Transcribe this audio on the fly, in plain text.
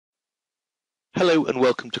Hello and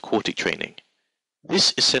welcome to Quartic Training.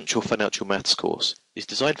 This essential financial maths course is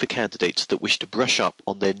designed for candidates that wish to brush up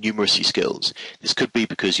on their numeracy skills. This could be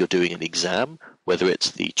because you're doing an exam, whether it's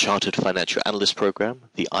the Chartered Financial Analyst program,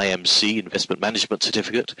 the IMC Investment Management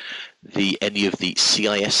Certificate, any of the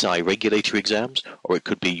CISI regulatory exams, or it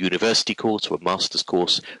could be a university course or a master's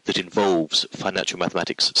course that involves financial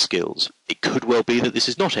mathematics skills. It could well be that this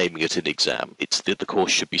is not aiming at an exam. It's that the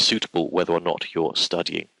course should be suitable whether or not you're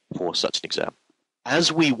studying for such an exam.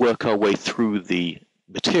 As we work our way through the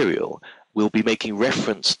material, we'll be making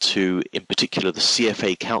reference to, in particular, the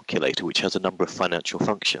Cfa Calculator, which has a number of financial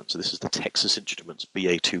functions. So this is the Texas Instruments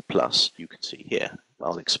BA2+. You can see here.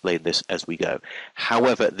 I'll explain this as we go.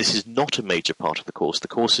 However, this is not a major part of the course. The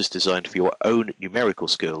course is designed for your own numerical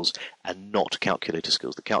skills and not calculator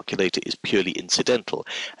skills. The calculator is purely incidental,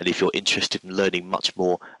 and if you're interested in learning much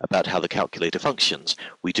more about how the calculator functions,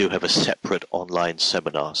 we do have a separate online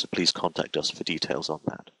seminar, so please contact us for details on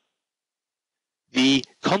that. The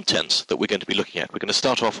contents that we're going to be looking at, we're going to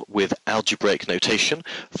start off with algebraic notation.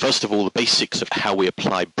 First of all, the basics of how we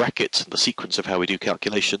apply brackets and the sequence of how we do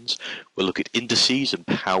calculations. We'll look at indices and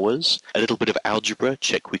powers, a little bit of algebra,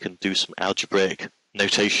 check we can do some algebraic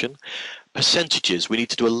notation. Percentages, we need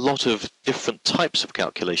to do a lot of different types of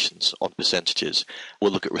calculations on percentages.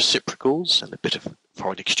 We'll look at reciprocals and a bit of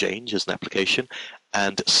foreign exchange as an application,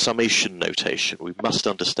 and summation notation. We must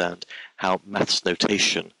understand how maths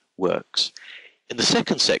notation works. In the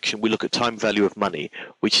second section, we look at time value of money,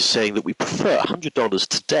 which is saying that we prefer $100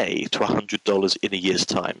 today to $100 in a year's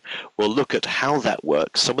time. We'll look at how that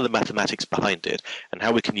works, some of the mathematics behind it, and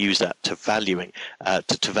how we can use that to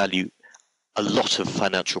value a lot of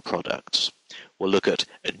financial products. We'll look at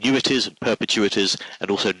annuities and perpetuities,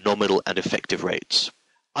 and also nominal and effective rates.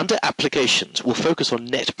 Under applications, we'll focus on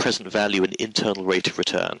net present value and internal rate of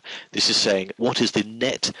return. This is saying what is the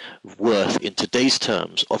net worth in today's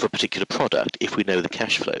terms of a particular product if we know the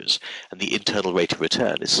cash flows. And the internal rate of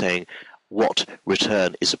return is saying what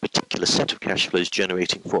return is a particular set of cash flows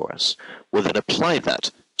generating for us. We'll then apply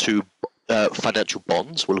that to financial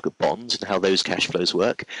bonds. We'll look at bonds and how those cash flows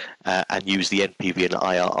work and use the NPV and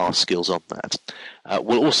IRR skills on that.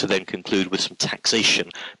 We'll also then conclude with some taxation,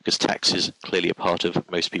 because tax is clearly a part of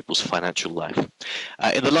most people's financial life.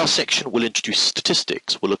 In the last section, we'll introduce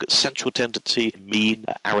statistics. We'll look at central tendency, mean,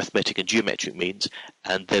 arithmetic and geometric means,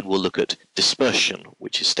 and then we'll look at dispersion,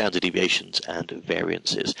 which is standard deviations and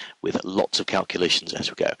variances, with lots of calculations as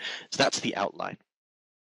we go. So that's the outline.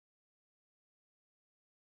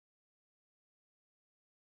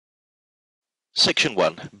 Section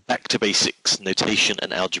 1, Back to Basics, Notation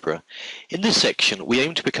and Algebra. In this section, we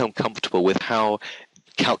aim to become comfortable with how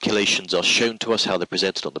calculations are shown to us, how they're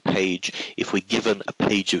presented on the page. If we're given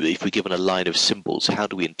a line of symbols, how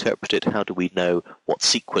do we interpret it? How do we know what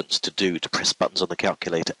sequence to do to press buttons on the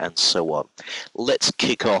calculator, and so on. Let's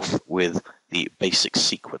kick off with the basic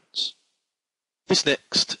sequence. This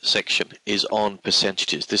next section is on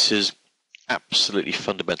percentages. This is absolutely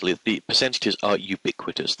fundamentally, the percentages are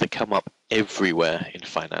ubiquitous. They come up everywhere in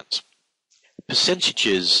finance.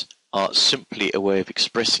 Percentages are simply a way of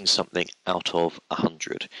expressing something out of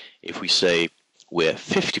 100. If we say we're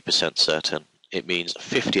 50% certain, it means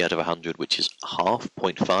 50 out of 100, which is half,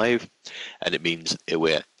 0.5, and it means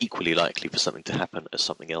we're equally likely for something to happen as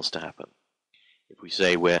something else to happen. If we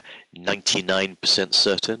say we're 99%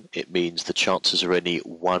 certain, it means the chances are only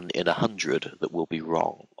 1 in 100 that will be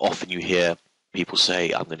wrong. Often you hear people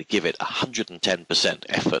say, I'm going to give it 110%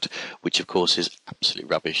 effort, which of course is absolutely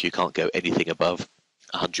rubbish. You can't go anything above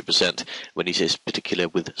 100%. When he says,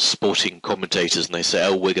 particularly with sporting commentators, and they say,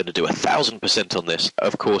 oh, we're going to do 1,000% on this.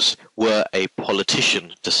 Of course, were a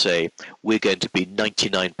politician to say, we're going to be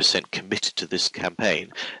 99% committed to this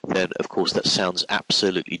campaign, then of course that sounds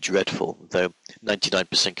absolutely dreadful, though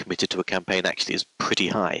 99% committed to a campaign actually is pretty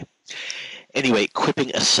high. Anyway,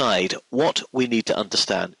 quipping aside, what we need to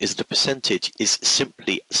understand is that a percentage is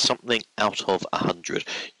simply something out of 100.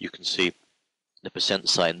 You can see the percent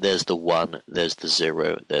sign, there's the 1, there's the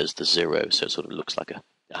 0, there's the 0, so it sort of looks like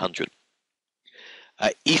 100.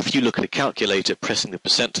 If you look at a calculator, pressing the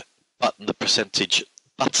percent button, the percentage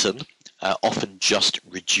button often just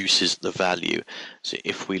reduces the value. So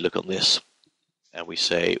if we look on this and we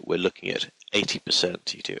say we're looking at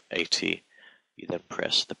 80%, you do 80, you then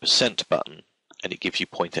press the percent button and it gives you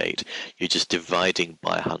 0.8. You're just dividing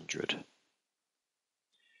by 100.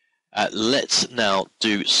 Let's now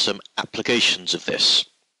do some applications of this.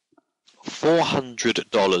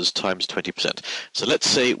 $400 times 20%. So let's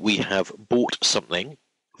say we have bought something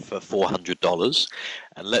for $400,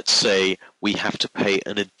 and let's say we have to pay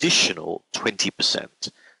an additional 20%.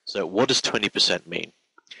 So what does 20% mean?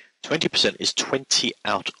 20% is 20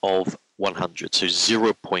 out of 100, so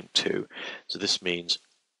 0.2. So this means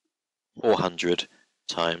 400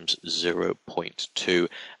 times 0.2,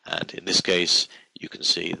 and in this case you can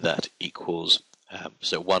see that equals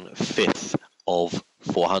so 1/5 of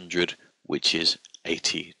 400, which is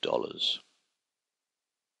 $80.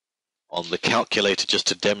 On the calculator, just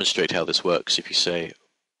to demonstrate how this works, if you say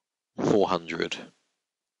 400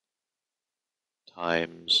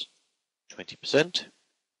 times 20%,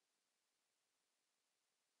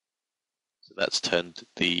 so that's turned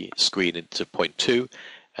the screen into 0.2,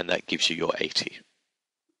 and that gives you your 80.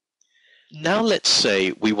 Now let's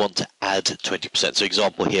say we want to add 20%. So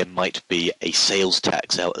example here might be a sales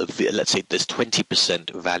tax out of, let's say there's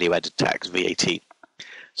 20% value added tax, VAT.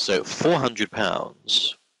 So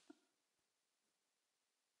 £400.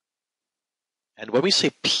 And when we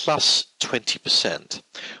say plus 20%,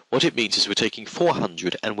 what it means is we're taking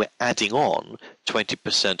 400 and we're adding on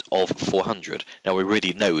 20% of 400. Now we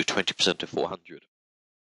already know 20% of 400.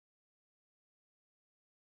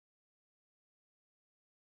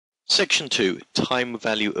 Section 2, Time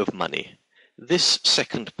Value of Money. This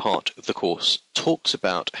second part of the course talks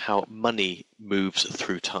about how money moves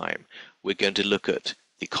through time. We're going to look at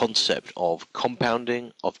the concept of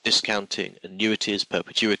compounding, of discounting, annuities,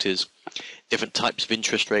 perpetuities, different types of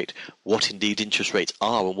interest rate, what indeed interest rates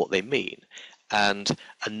are and what they mean, and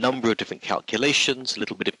a number of different calculations, a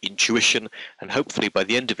little bit of intuition, and hopefully by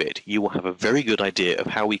the end of it you will have a very good idea of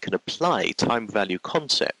how we can apply time value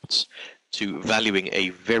concepts to valuing a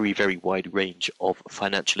very, very wide range of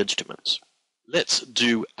financial instruments. Let's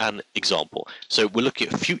do an example. So we're looking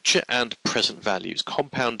at future and present values,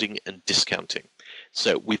 compounding and discounting.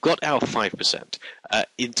 So we've got our 5%.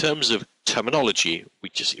 In terms of terminology,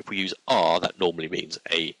 if we use R, that normally means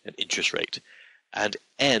an interest rate. And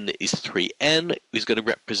N is 3. N is going to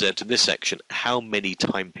represent in this section how many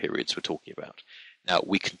time periods we're talking about. Now,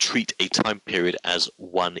 we can treat a time period as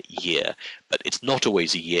 1 year, but it's not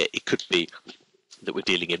always a year. It could be that we're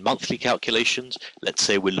dealing in monthly calculations. Let's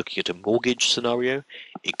say we're looking at a mortgage scenario.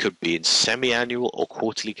 It could be in semi-annual or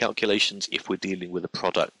quarterly calculations if we're dealing with a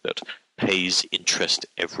product that pays interest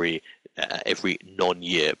every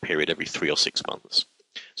non-year period, every 3 or 6 months.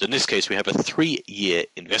 So in this case, we have a 3-year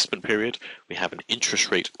investment period. We have an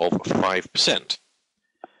interest rate of 5%.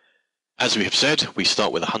 As we have said, we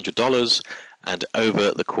start with $100, and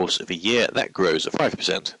over the course of a year, that grows at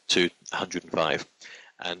 5% to 105.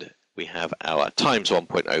 And we have our times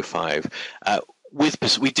 1.05.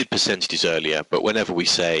 We did percentages earlier, but whenever we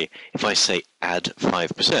say, if I say add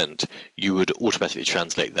 5%, you would automatically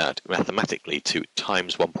translate that mathematically to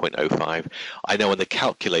times 1.05. I know on the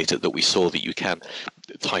calculator that we saw that you can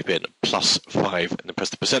type in +5 and then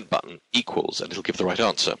press the percent button equals, and it'll give the right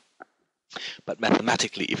answer. But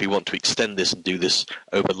mathematically, if you want to extend this and do this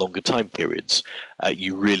over longer time periods,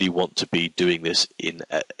 you really want to be doing this in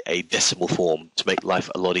a decimal form to make life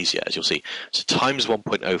a lot easier, as you'll see. So times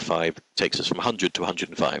 1.05 takes us from 100 to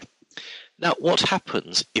 105. Now, what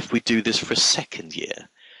happens if we do this for a second year?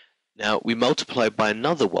 Now, we multiply by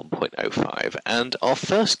another 1.05, and our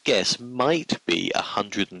first guess might be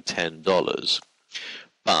 $110.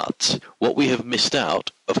 But what we have missed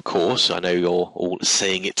out, of course, I know you're all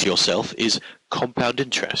saying it to yourself, is compound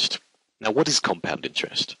interest. Now, what is compound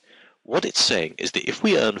interest? What it's saying is that if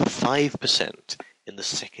we earn 5% in the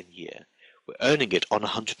second year, we're earning it on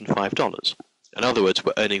 $105. In other words,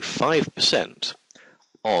 we're earning 5%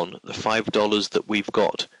 on the $5 that we've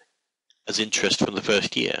got as interest from the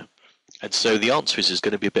first year. And so the answer is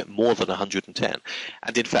going to be a bit more than 110.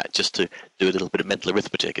 And in fact, just to do a little bit of mental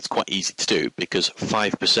arithmetic, it's quite easy to do because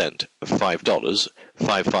 5% of $5,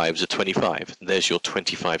 5 5s are 25. And there's your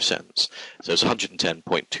 25 cents. So it's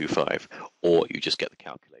 110.25, or you just get the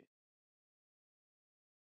calculator.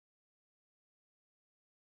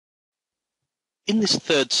 In this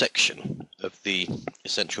third section of the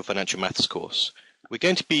Essential Financial Maths course, we're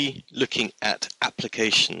going to be looking at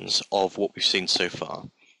applications of what we've seen so far.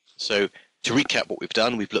 So to recap what we've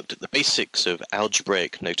done, we've looked at the basics of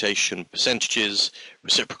algebraic notation, percentages,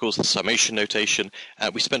 reciprocals, and summation notation.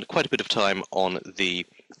 We spent quite a bit of time on the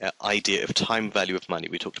idea of time value of money.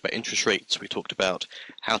 We talked about interest rates. We talked about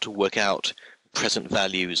how to work out present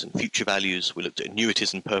values and future values. We looked at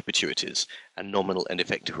annuities and perpetuities and nominal and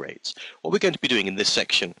effective rates. What we're going to be doing in this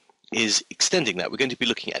section is extending that. We're going to be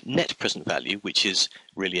looking at net present value, which is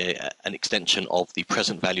really an extension of the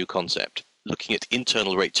present value concept. Looking at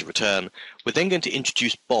internal rates of return. We're then going to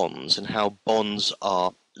introduce bonds and how bonds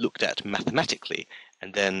are looked at mathematically,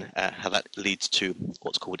 and then how that leads to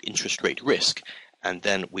what's called interest rate risk. And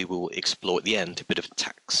then we will explore at the end a bit of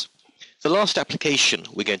tax. The last application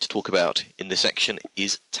we're going to talk about in this section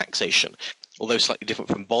is taxation. Although slightly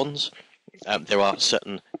different from bonds, there are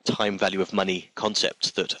certain time value of money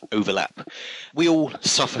concepts that overlap. We all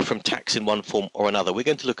suffer from tax in one form or another. We're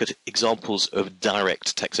going to look at examples of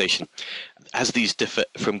direct taxation. As these differ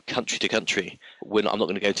from country to country, I'm not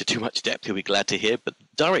going to go into too much depth, you'll be glad to hear, but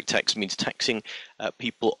direct tax means taxing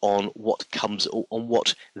people on what comes, on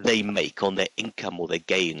what they make, on their income or their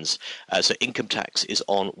gains. So income tax is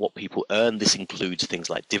on what people earn. This includes things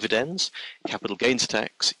like dividends. Capital gains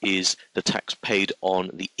tax is the tax paid on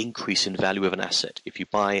the increase in value of an asset. If you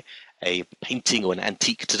buy a painting or an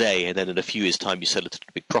antique today and then in a few years' time you sell it at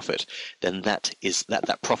a big profit, then that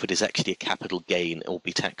profit is actually a capital gain and will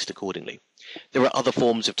be taxed accordingly. There are other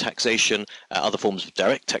forms of taxation, other forms of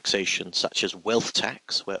direct taxation, such as wealth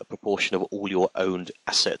tax, where a proportion of all your owned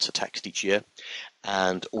assets are taxed each year.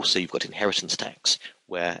 And also you've got inheritance tax,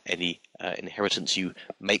 where any inheritance you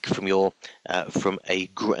make from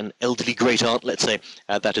an elderly great aunt, let's say,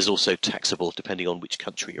 that is also taxable depending on which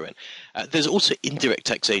country you're in. There's also indirect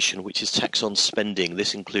taxation, which is tax on spending.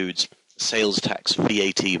 This includes sales tax,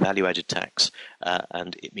 VAT, value-added tax,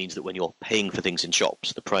 and it means that when you're paying for things in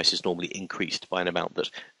shops, the price is normally increased by an amount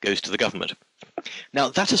that goes to the government. Now,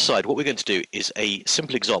 that aside, what we're going to do is a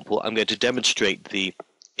simple example. I'm going to demonstrate the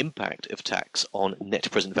impact of tax on net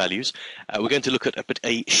present values. We're going to look at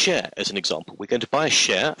a share as an example. We're going to buy a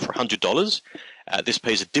share for $100. This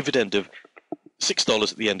pays a dividend of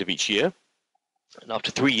 $6 at the end of each year. And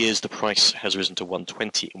after 3 years, the price has risen to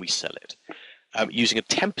 $120 and we sell it. Using a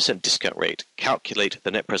 10% discount rate, calculate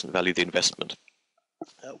the net present value of the investment.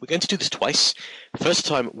 We're going to do this twice. The first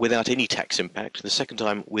time without any tax impact, the second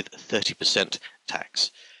time with 30%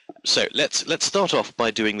 tax. So let's start off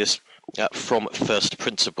by doing this from first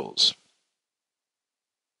principles.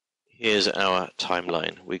 Here's our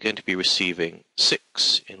timeline. We're going to be receiving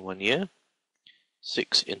 6 in 1 year,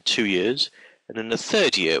 6 in 2 years, and in the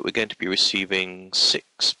third year we're going to be receiving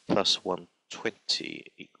 6 plus 120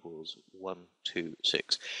 equals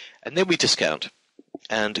 126. And then we discount.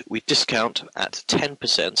 And we discount at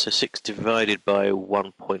 10%, so 6 divided by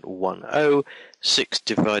 1.10, 6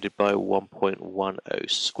 divided by 1.10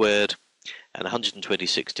 squared, and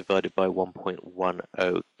 126 divided by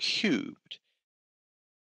 1.10 cubed.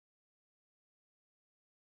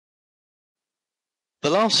 The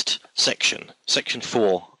last section, section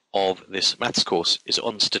 4 of this maths course, is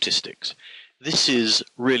on statistics. This is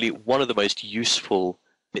really one of the most useful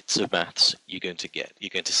bits of maths you're going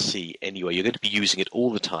to see anyway. You're going to be using it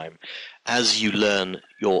all the time as you learn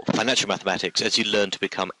your financial mathematics, as you learn to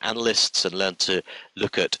become analysts and learn to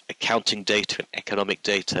look at accounting data and economic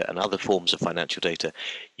data and other forms of financial data.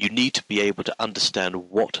 You need to be able to understand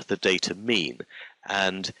what the data mean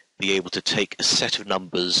and be able to take a set of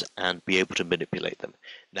numbers and be able to manipulate them.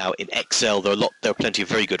 Now, in Excel, there are plenty of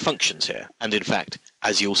very good functions here. And in fact,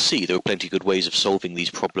 as you'll see, there are plenty of good ways of solving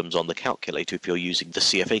these problems on the calculator if you're using the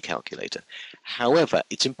Cfa Calculator. However,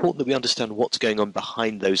 it's important that we understand what's going on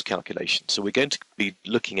behind those calculations. So we're going to be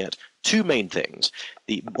looking at two main things,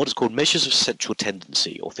 what is called measures of central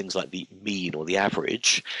tendency, or things like the mean or the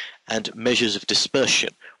average, and measures of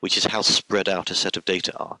dispersion, which is how spread out a set of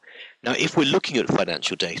data are. Now, if we're looking at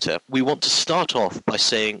financial data, we want to start off by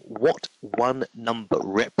saying what one number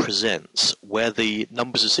represents, where the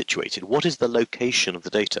numbers are situated. What is the location of the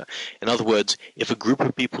data? In other words, if a group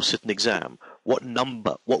of people sit an exam, what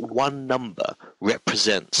one number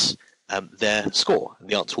represents their score? And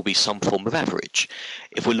the answer will be some form of average.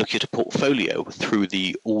 If we're looking at a portfolio through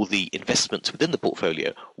all the investments within the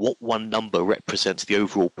portfolio, what one number represents the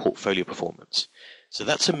overall portfolio performance? So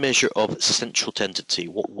that's a measure of central tendency.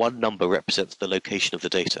 What one number represents the location of the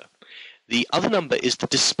data. The other number is the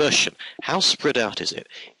dispersion. How spread out is it?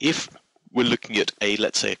 If we're looking at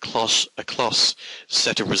let's say a class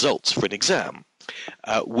set of results for an exam,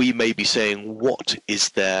 we may be saying what is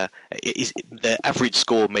their average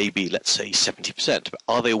score may be, let's say, 70%, but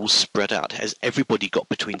are they all spread out? Has everybody got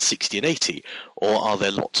between 60 and 80, or are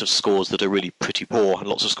there lots of scores that are really pretty poor and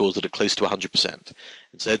lots of scores that are close to 100%?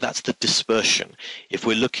 And so that's the dispersion. If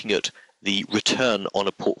we're looking at the return on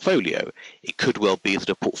a portfolio, it could well be that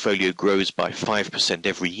a portfolio grows by 5%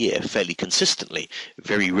 every year fairly consistently,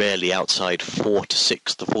 very rarely outside the 4 to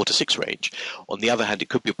 6 range. On the other hand, it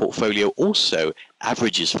could be a portfolio also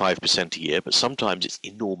averages 5% a year, but sometimes it's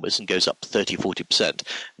enormous and goes up 30, 40%,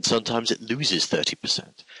 and sometimes it loses 30%.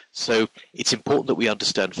 So it's important that we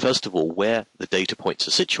understand, first of all, where the data points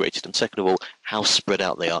are situated, and second of all, how spread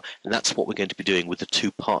out they are. And that's what we're going to be doing with the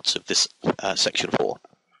two parts of this section 4.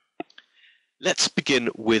 Let's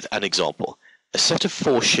begin with an example. A set of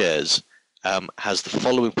 4 shares has the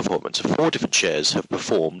following performance. 4 different shares have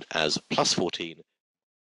performed as plus 14,